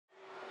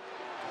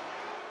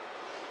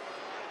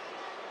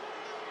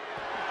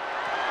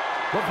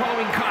The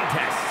following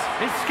contest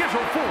is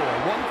scheduled for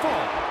one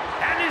fall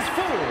and is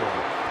for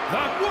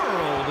the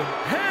World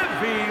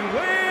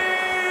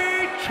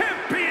Heavyweight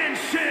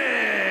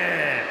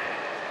Championship.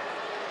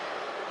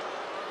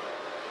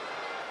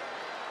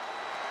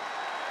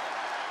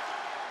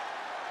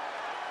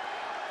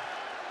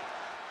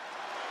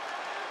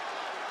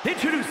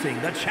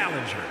 Introducing the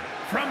challenger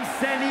from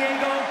San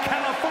Diego,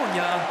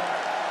 California,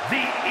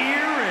 the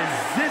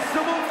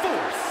irresistible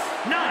force,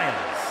 Nia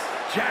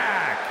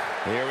Jax.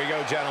 Here we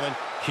go, gentlemen.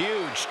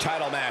 Huge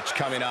title match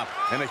coming up,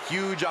 and a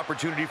huge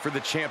opportunity for the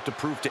champ to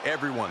prove to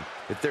everyone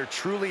that there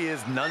truly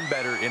is none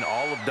better in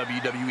all of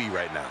WWE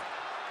right now.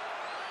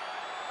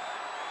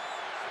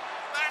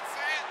 That's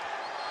it.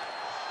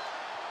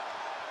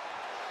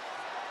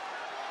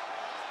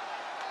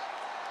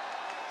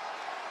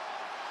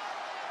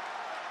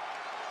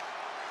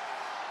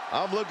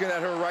 I'm looking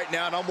at her right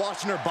now, and I'm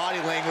watching her body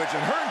language,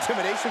 and her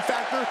intimidation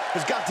factor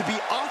has got to be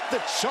off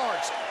the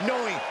charts,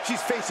 knowing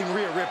she's facing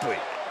Rhea Ripley.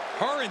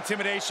 Her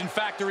intimidation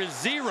factor is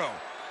 0.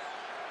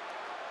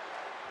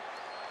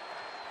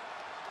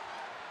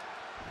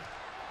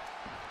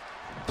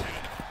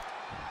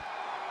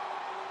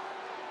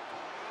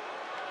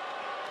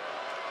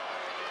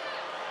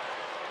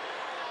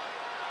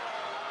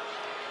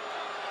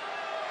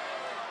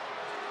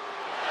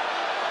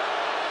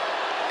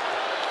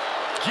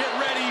 Get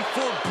ready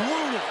for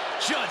brutal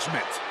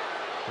judgment.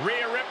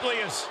 Rhea Ripley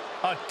is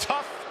a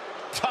tough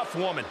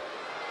woman.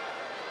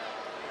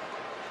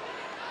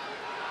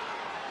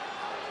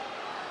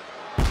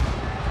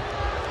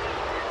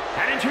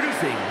 And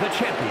introducing the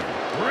champion,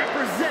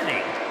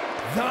 representing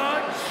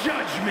the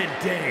Judgment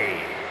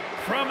Day.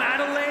 From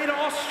Adelaide,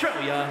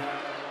 Australia,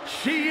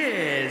 she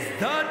is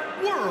the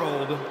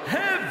World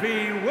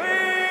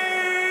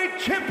Heavyweight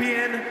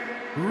Champion,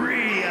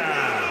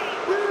 Rhea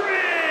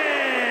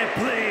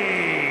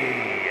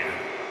Ripley.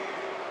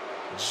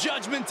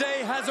 Judgment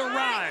Day has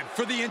arrived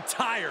for the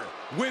entire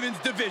women's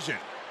division.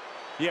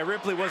 Yeah,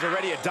 Ripley was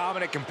already a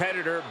dominant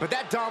competitor, but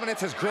that dominance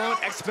has grown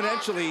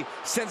exponentially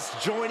since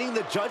joining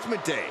the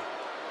Judgment Day.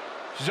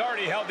 She's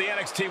already held the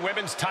NXT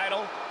Women's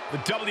title, the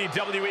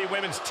WWE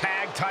Women's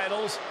Tag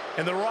titles,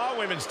 and the Raw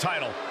Women's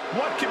title.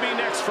 What could be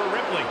next for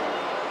Ripley?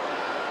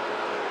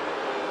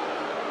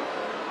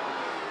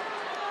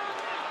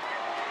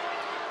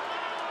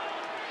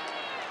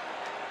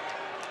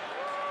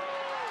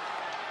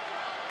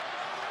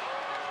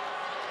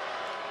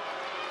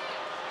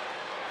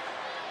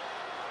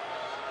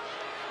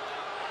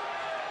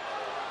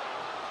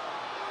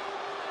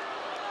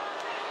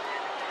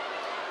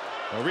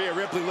 Well, Rhea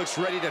Ripley looks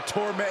ready to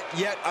torment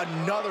yet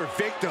another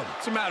victim.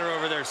 What's the matter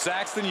over there,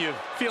 Saxton? You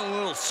feeling a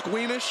little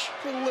squeamish?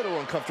 A little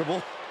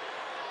uncomfortable.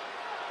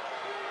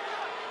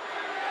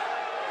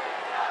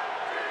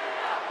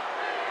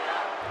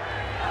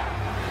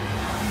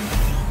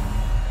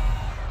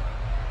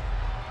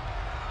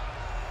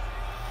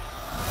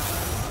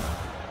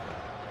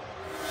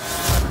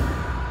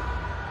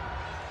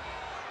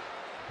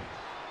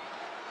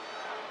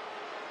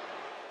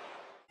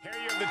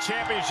 The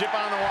championship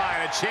on the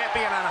line, a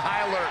champion on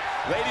high alert.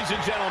 Ladies and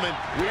gentlemen,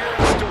 we're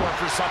in store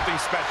for something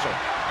special.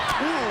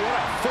 Ooh,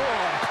 what a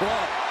full-on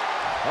club.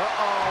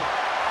 Uh-oh.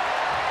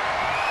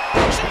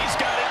 She's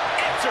got an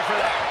answer for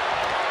that.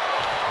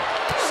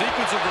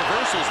 Sequence of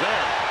reversals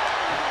there.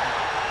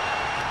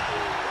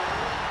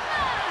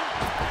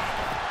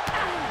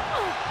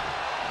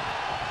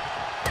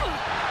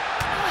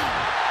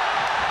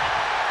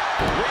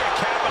 Rhea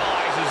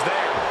capitalizes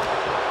there.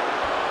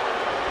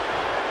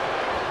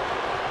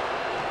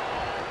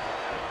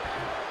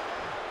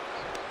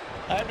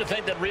 I have to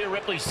think that Rhea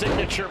Ripley's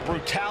signature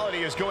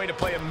brutality is going to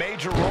play a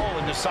major role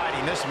in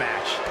deciding this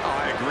match.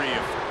 I agree.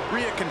 If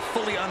Rhea can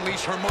fully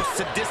unleash her most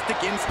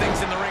sadistic instincts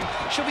in the ring,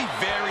 she'll be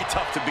very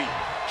tough to beat.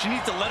 She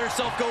needs to let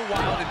herself go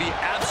wild and be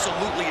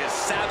absolutely as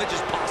savage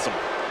as possible.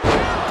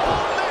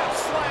 Left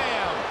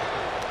slam.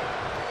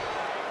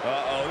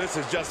 Uh-oh, this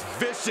is just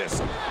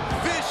vicious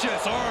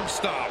arm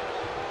stomp.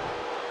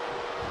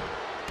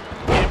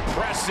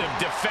 Impressive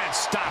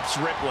defense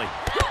stops Ripley.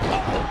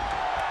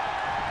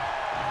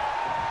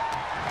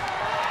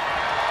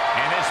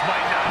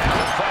 Might not have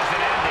a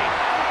pleasant ending.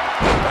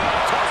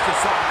 Tossed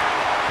aside.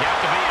 You have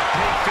to be in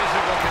peak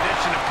physical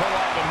condition to pull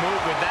off a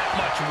move with that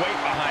much weight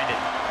behind it.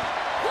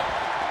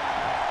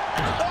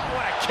 Oh,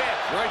 what a kick.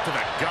 Right to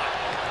the gut.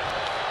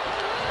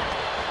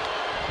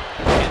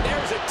 And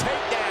there's a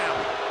takedown.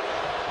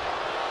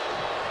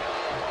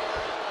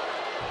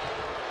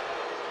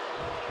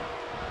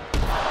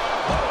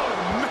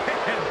 Oh,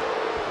 man.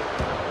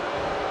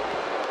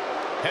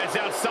 Heads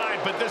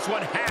outside, but this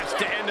one has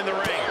to end in the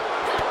ring.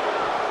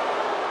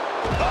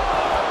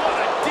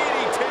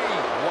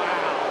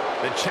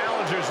 The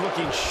challenger's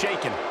looking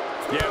shaken.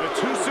 Yeah, but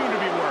too soon to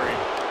be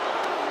worried.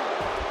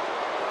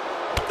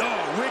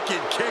 Oh, wicked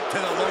kick to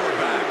the lower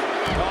back.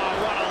 Oh,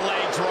 what a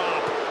leg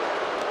drop.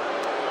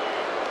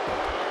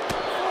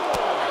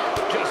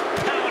 Just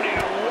pounding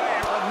away.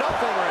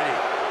 Enough already.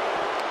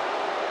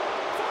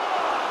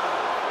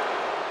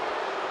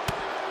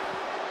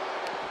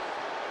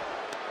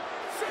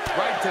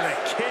 Right to the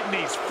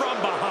kidneys from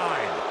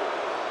behind.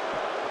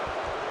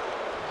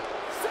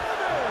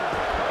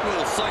 A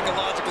little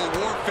psychological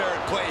warfare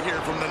at play here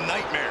from the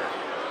Nightmare.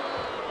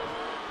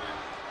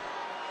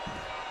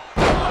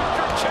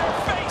 Electric chair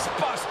face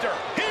buster.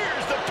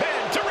 Here's the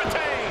pin to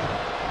retain.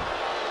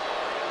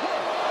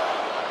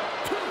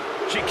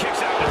 She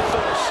kicks out with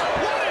force.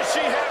 What does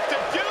she have to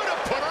do to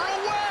put her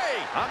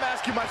away? I'm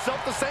asking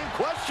myself the same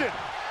question.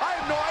 I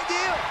have no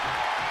idea.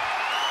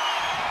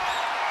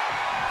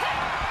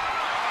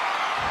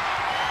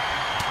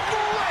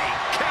 Great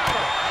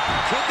counter.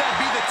 Could that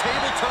be the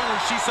table turner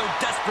she so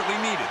desperately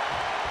needed?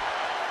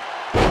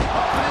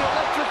 Up to the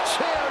electric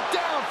chair,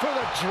 down for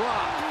the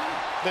drop.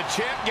 The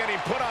champ getting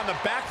put on the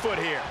back foot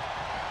here.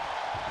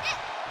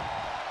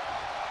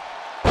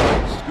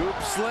 Scoop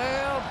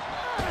slam.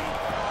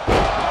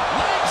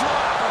 Leg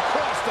drop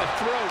across the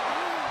throat.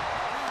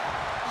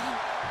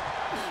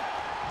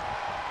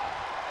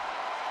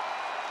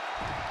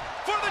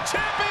 For the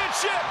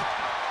championship.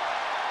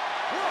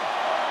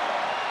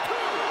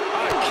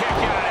 A kick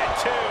out at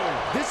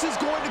 2. This is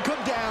going to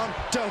come down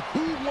to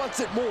who wants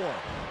it more.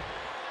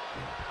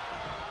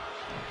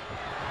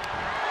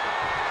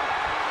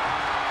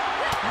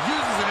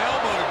 Uses an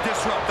elbow to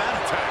disrupt that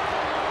attack.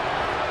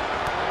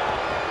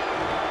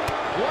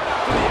 One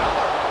after the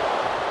other.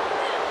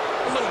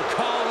 A little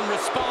call and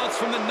response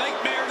from the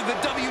Nightmare to the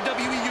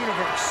WWE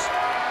Universe.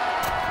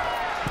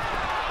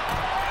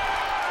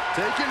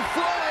 Taking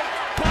flight.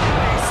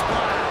 Body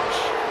splash.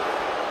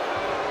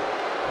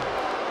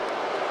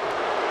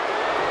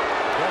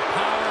 The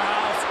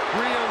powerhouse,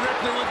 Rhea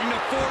Ripley, looking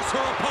to force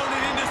her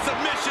opponent into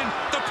submission.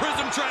 The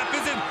prism trap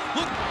is in.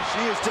 Look.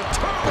 She is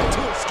determined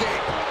to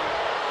escape.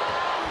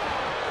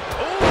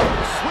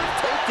 Swift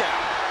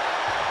takedown.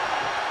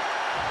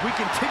 We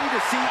continue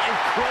to see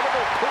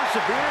incredible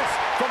perseverance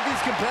from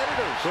these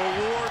competitors. The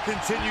war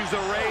continues to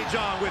rage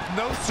on with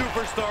no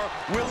superstar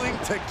willing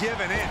to give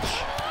an inch.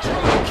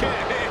 Drop kick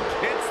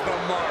hits the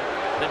mark.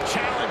 The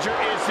challenger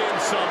is in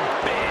some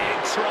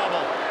big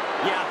trouble.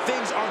 Yeah,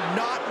 things are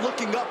not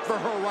looking up for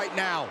her right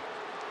now.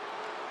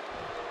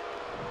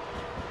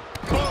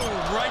 Boom,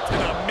 right to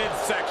the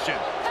midsection.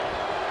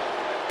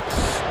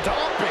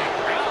 Stomping.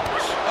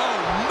 Ouch. Oh,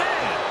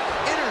 man.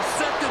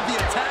 Intercepted the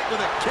attack with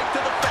a kick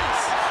to the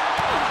face.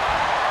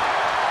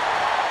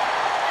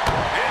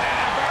 And an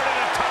inverted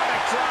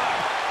atomic drop.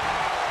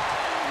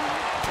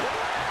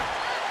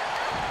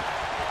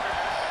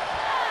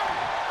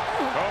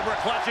 Cobra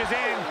clutches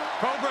in.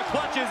 Cobra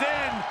clutches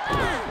in.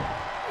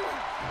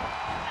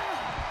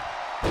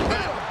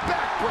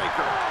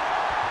 Backbreaker.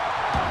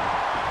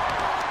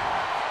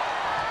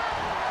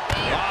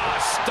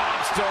 Ah,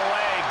 stomps to the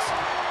legs.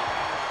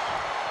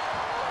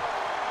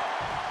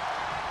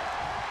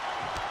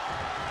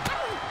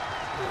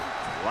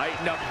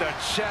 Lighten up the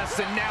chest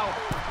and now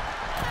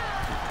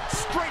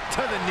straight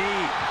to the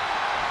knee.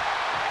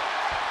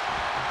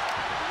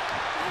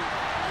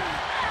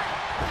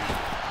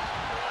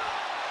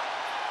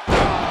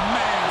 Oh,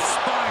 man,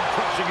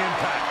 spine-crushing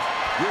impact.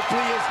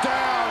 Ripley is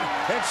down,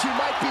 and she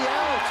might be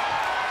out.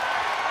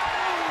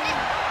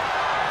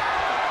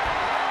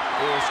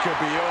 This could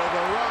be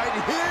over right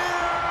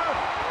here.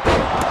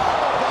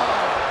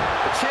 Powerbomb.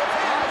 The champ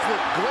has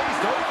it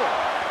glazed over.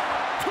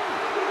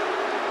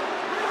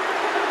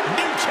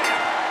 New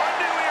champ. A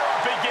new era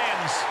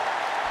begins.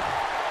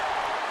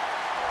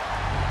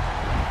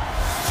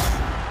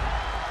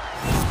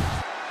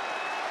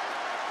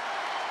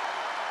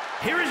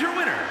 Here is your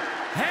winner,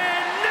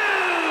 and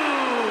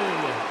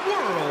new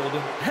World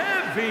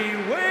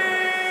Heavyweight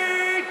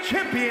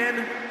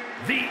Champion,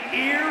 the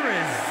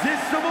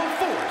Irresistible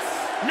Force,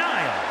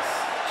 Nia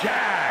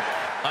Jax.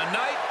 A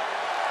night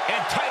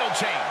and title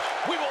change.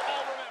 We will